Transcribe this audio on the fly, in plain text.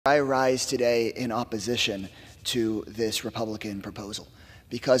I rise today in opposition to this Republican proposal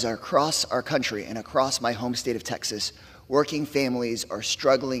because across our country and across my home state of Texas, working families are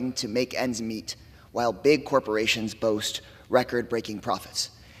struggling to make ends meet while big corporations boast record-breaking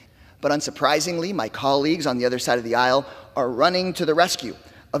profits. But unsurprisingly, my colleagues on the other side of the aisle are running to the rescue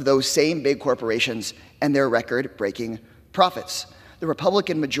of those same big corporations and their record-breaking profits. The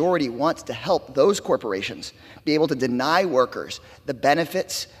Republican majority wants to help those corporations be able to deny workers the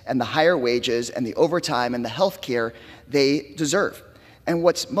benefits and the higher wages and the overtime and the health care they deserve. And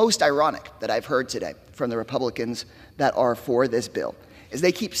what's most ironic that I've heard today from the Republicans that are for this bill is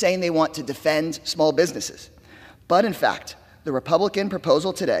they keep saying they want to defend small businesses. But in fact, the Republican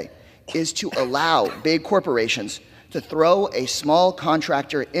proposal today is to allow big corporations to throw a small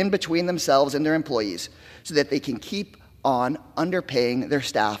contractor in between themselves and their employees so that they can keep on underpaying their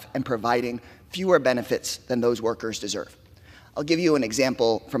staff and providing fewer benefits than those workers deserve. I'll give you an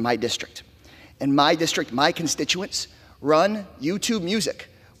example from my district. In my district, my constituents run YouTube Music,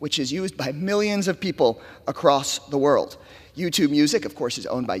 which is used by millions of people across the world. YouTube Music, of course, is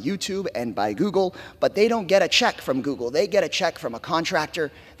owned by YouTube and by Google, but they don't get a check from Google. They get a check from a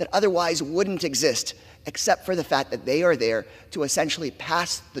contractor that otherwise wouldn't exist, except for the fact that they are there to essentially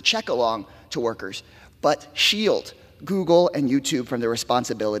pass the check along to workers, but shield Google and YouTube from their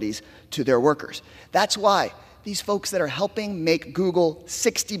responsibilities to their workers. That's why these folks that are helping make Google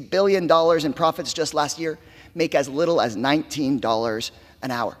 $60 billion in profits just last year make as little as $19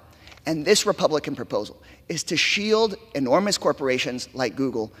 an hour. And this Republican proposal is to shield enormous corporations like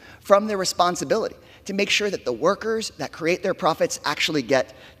Google from their responsibility to make sure that the workers that create their profits actually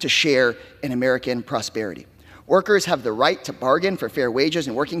get to share in American prosperity. Workers have the right to bargain for fair wages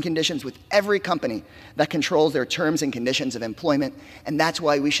and working conditions with every company that controls their terms and conditions of employment, and that's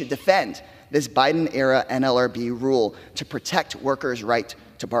why we should defend this Biden-era NLRB rule to protect workers' right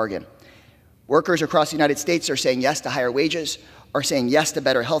to bargain. Workers across the United States are saying yes to higher wages, are saying yes to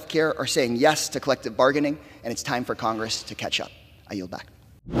better health care, are saying yes to collective bargaining, and it's time for Congress to catch up. I yield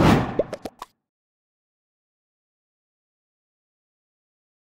back.